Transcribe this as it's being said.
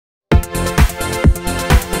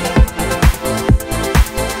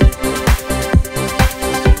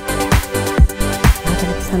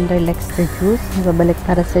relax the juice. Babalik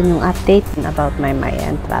para sa inyong update about Maymay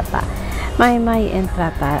Entrata. Maymay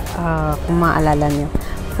Entrata, kung maalala nyo,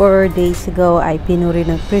 4 days ago ay pinuri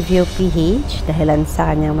ng preview PH dahilan sa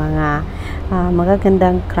kanyang mga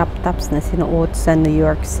magagandang crop tops na sinuot sa New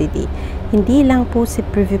York City. Hindi lang po si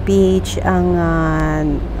preview PH ang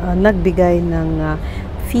nagbigay ng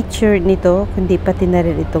feature nito, kundi pati na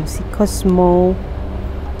rin itong si Cosmopolitan.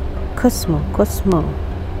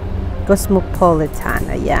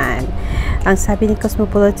 Ayan. Ang sabi ni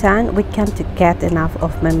Cosmopolitan, we can't get enough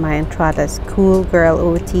of Maymay Entrata's cool girl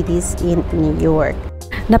OOTDs in New York.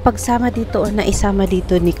 Napagsama dito o naisama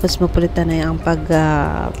dito ni Cosmopolitan ay ang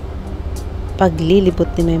paglilibot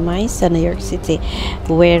ni Maymay sa New York City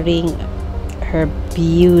wearing her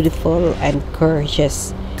beautiful and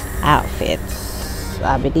gorgeous outfits.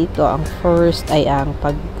 Sabi dito, ang first ay ang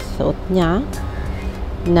pagsuot niya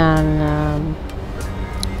ng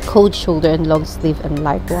cold shoulder and long sleeve and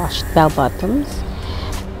light washed bell bottoms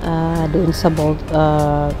doon sa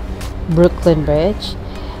Brooklyn Bridge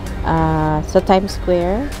sa Times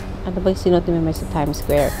Square. Ano ba yung sinuot ni Maymay sa Times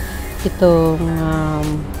Square? Itong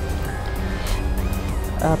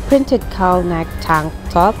printed cowl neck tank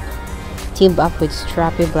top teamed up with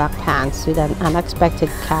strappy black pants with an unexpected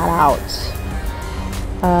cutout.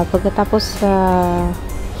 Pagkatapos sa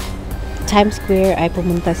Times Square ay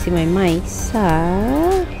pumunta si Maymay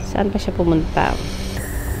saan pa siya pumunta?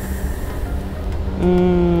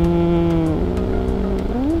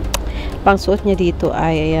 Pangsuot niya dito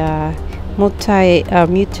ay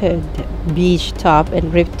muted beige top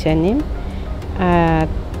and ripped denim. At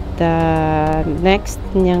next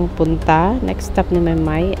stop ni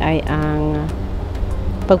Maymay ay ang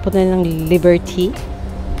pagpunta ng Liberty,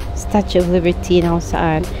 Statue of Liberty, na kung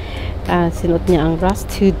saan sinuot niya ang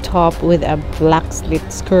rusted top with a black slit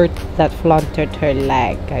skirt that flaunted her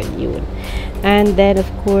leg. Ayun. And then of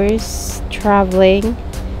course, traveling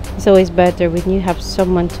is always better when you have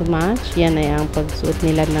someone to match. Yan ay ang pagsuot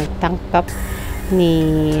nila ng tank top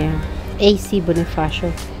ni AC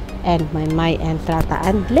Bonifacio and Maymay Entrata.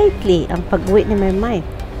 And lately, ang pag-uwi ni Maymay,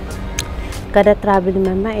 kada travel ni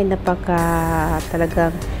Maymay ay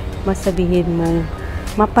talagang masabihin mong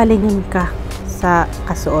mapalingin ka sa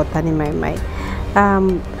kasuotan ni Maymay.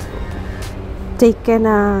 Taken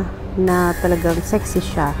na talagang sexy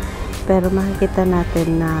siya, pero makikita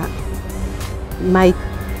natin na may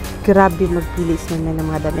grabe magpilis na ng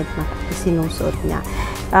mga damit na sinusuot niya.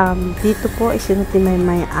 Dito po isinuot ni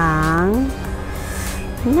Maymay ang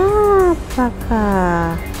napaka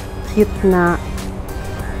cute na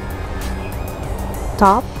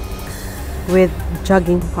top with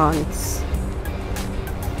jogging pants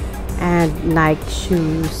and Nike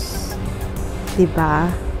shoes.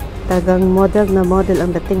 Diba? Talagang model na model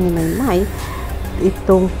ang dating ni Maymay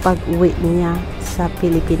itong pag-uwi niya sa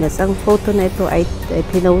Pilipinas. Ang photo na ito ay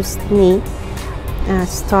pinost ni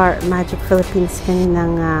Star Magic Philippines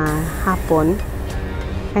kaninang hapon.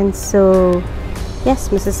 And so, yes,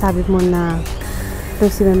 masasabi mo na itong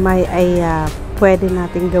si Maymay ay pwede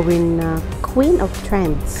natin gawin na queen of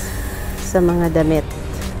trends sa mga damit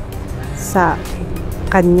sa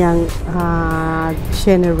kanyang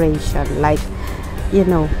generation. Like, you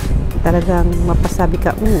know, talagang mapasabi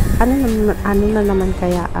ka, ano na naman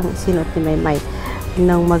kaya ang sinuot ni Maymay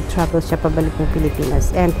nang mag-travel siya pabalik ng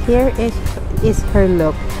Pilipinas. And here is her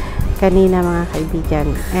look kanina, mga kaibigan.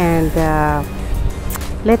 And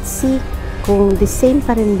let's see kung the same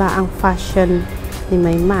pa rin ba ang fashion ni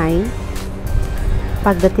Maymay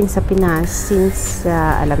pagdating sa Pinas, since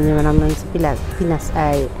alam niyo naman sa Pinas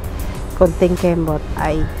ay konting kembot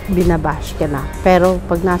ay binabash ka na. Pero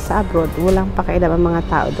pag nasa abroad, walang pakialam ang mga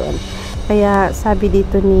tao doon. Kaya sabi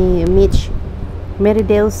dito ni Mitch,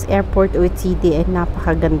 Merridale's Airport OOTD ay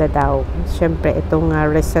napakaganda daw. Siyempre, itong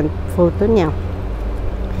recent photo niya.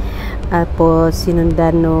 At po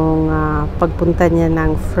sinundan nung pagpunta niya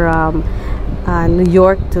from New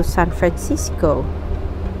York to San Francisco.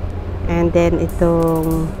 And then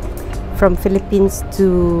itong from Philippines to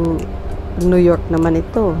New York naman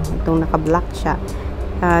itong naka-black siya.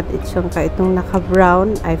 At itong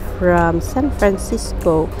naka-brown ay from San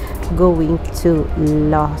Francisco going to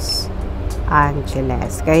Los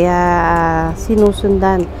Angeles. Kaya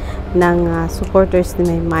sinusundan ng supporters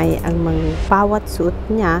ni Maymay ang mga bawat suot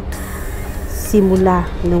niya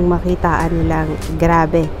simula nung makitaan nilang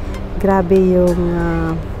grabe yung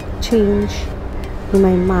change ni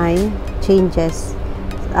Maymay, changes.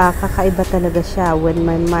 Kakaiba talaga siya when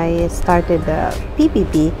Maymay started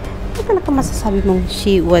PBB. Talaga masasabi mong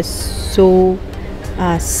she was so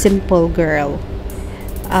simple girl.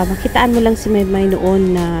 Makitaan mo lang si Maymay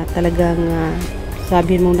noon na talagang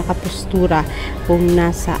sabi mo nakapustura, kung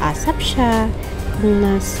nasa ASAP siya, kung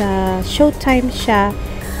nasa showtime siya,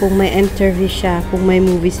 kung may interview siya, kung may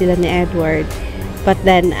movie sila ni Edward. But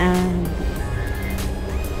then,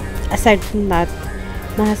 aside from that,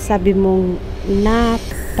 masasabi mong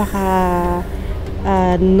napaka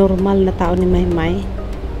normal na tao ni Maymay.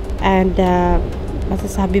 And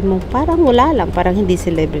masasabi mo parang wala lang, parang hindi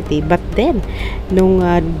celebrity. But then nung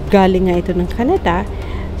galing nga ito ng Canada,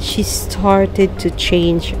 she started to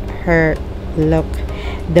change her look,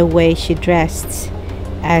 the way she dressed,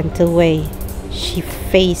 and the way she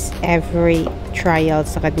faced every trial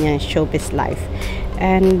sa kanyang showbiz life.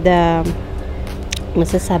 And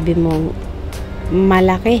masasabi mo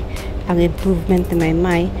malaki ang improvement ni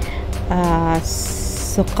Maymay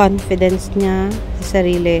sa confidence niya sa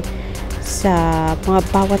sarili, sa mga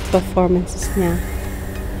bawat performances niya,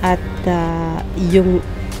 at yung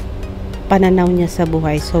pananaw niya sa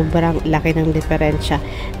buhay. Sobrang laki ng diferensya.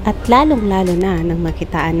 At lalong lalo na nang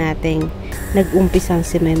makitaan nating nag-umpisang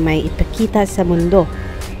si Maymay ipakita sa mundo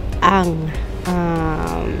ang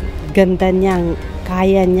ganda niyang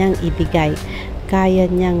kaya niyang ibigay, kaya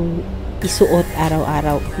niyang isuot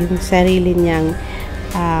araw-araw, yung sarili niyang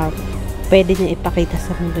pwede niya ipakita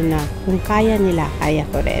sa mundo na kung kaya nila, kaya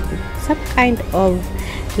ko rin. Some kind of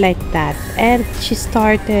like that. And she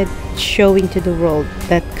started showing to the world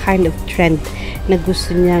that kind of trend na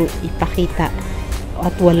gusto niyang ipakita.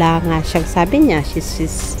 At wala nga siyang, sabi niya,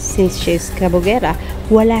 since she's kabugera,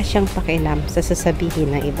 wala siyang pakialam sa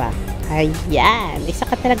sasabihin ng iba. Ayan, isa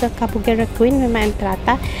ka talaga kabugera queen, Maymay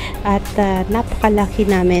Entrata. At napakalaki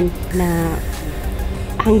namin na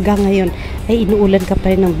hanggang ngayon ay inuulan ka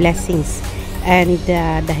pa rin ng blessings. And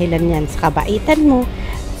dahilan yan sa kabaitan mo,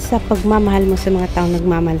 sa pagmamahal mo sa mga taong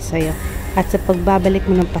nagmamahal sa'yo, at sa pagbabalik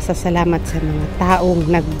mo ng pasasalamat sa mga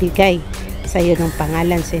taong nagbigay sa'yo ng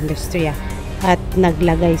pangalan sa industriya at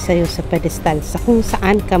naglagay sa'yo sa pedestal sa kung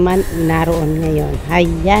saan ka man naroon ngayon.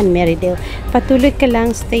 Ayan, Merydale, patuloy ka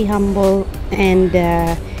lang, stay humble, and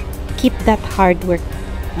keep that hard work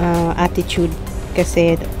attitude.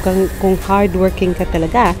 Kasi kung hardworking ka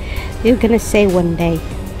talaga, you're gonna say one day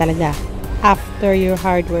talaga, after your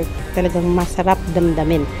hard work, talagang masarap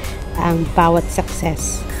damdamin ang bawat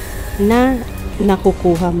success na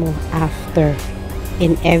nakukuha mo after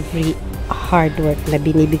in every hard work na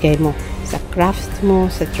binibigay mo sa craft mo,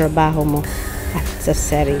 sa trabaho mo, at sa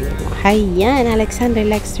sarili mo. Ayan, Alexander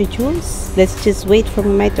Lexter Jules. Let's just wait for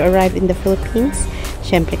Maymay to arrive in the Philippines.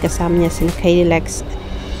 Siyempre kasama niya si Kylie Lex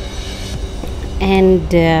and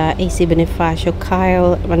AC Bonifacio,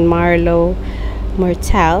 Kyle, Marlo,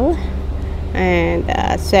 Mortel. And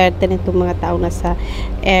swerte nitong mga tao na sa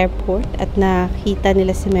airport at nakita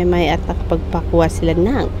nila si Maymay at nakapagpakuha sila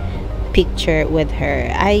ng picture with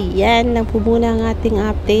her. Ayan, nang po muna ang ating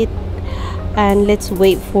update, and let's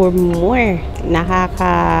wait for more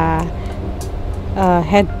nakaka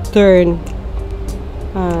head turn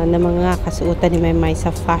na mga kasuotan ni Maymay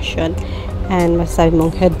sa fashion. And masasabi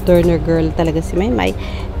mong head turner girl talaga si Maymay.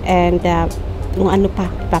 And kung ano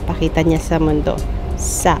pa ipapakita niya sa mundo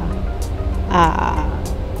sa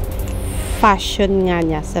fashion nga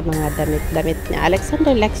niya, sa mga damit-damit niya.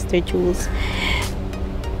 Alexander Lexter Jules.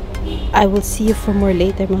 I will see you for more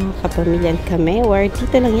later, mga kapamilya kami.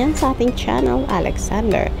 Dito lang yan sa ating channel,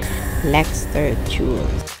 Alexander Lexter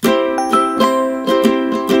Jules.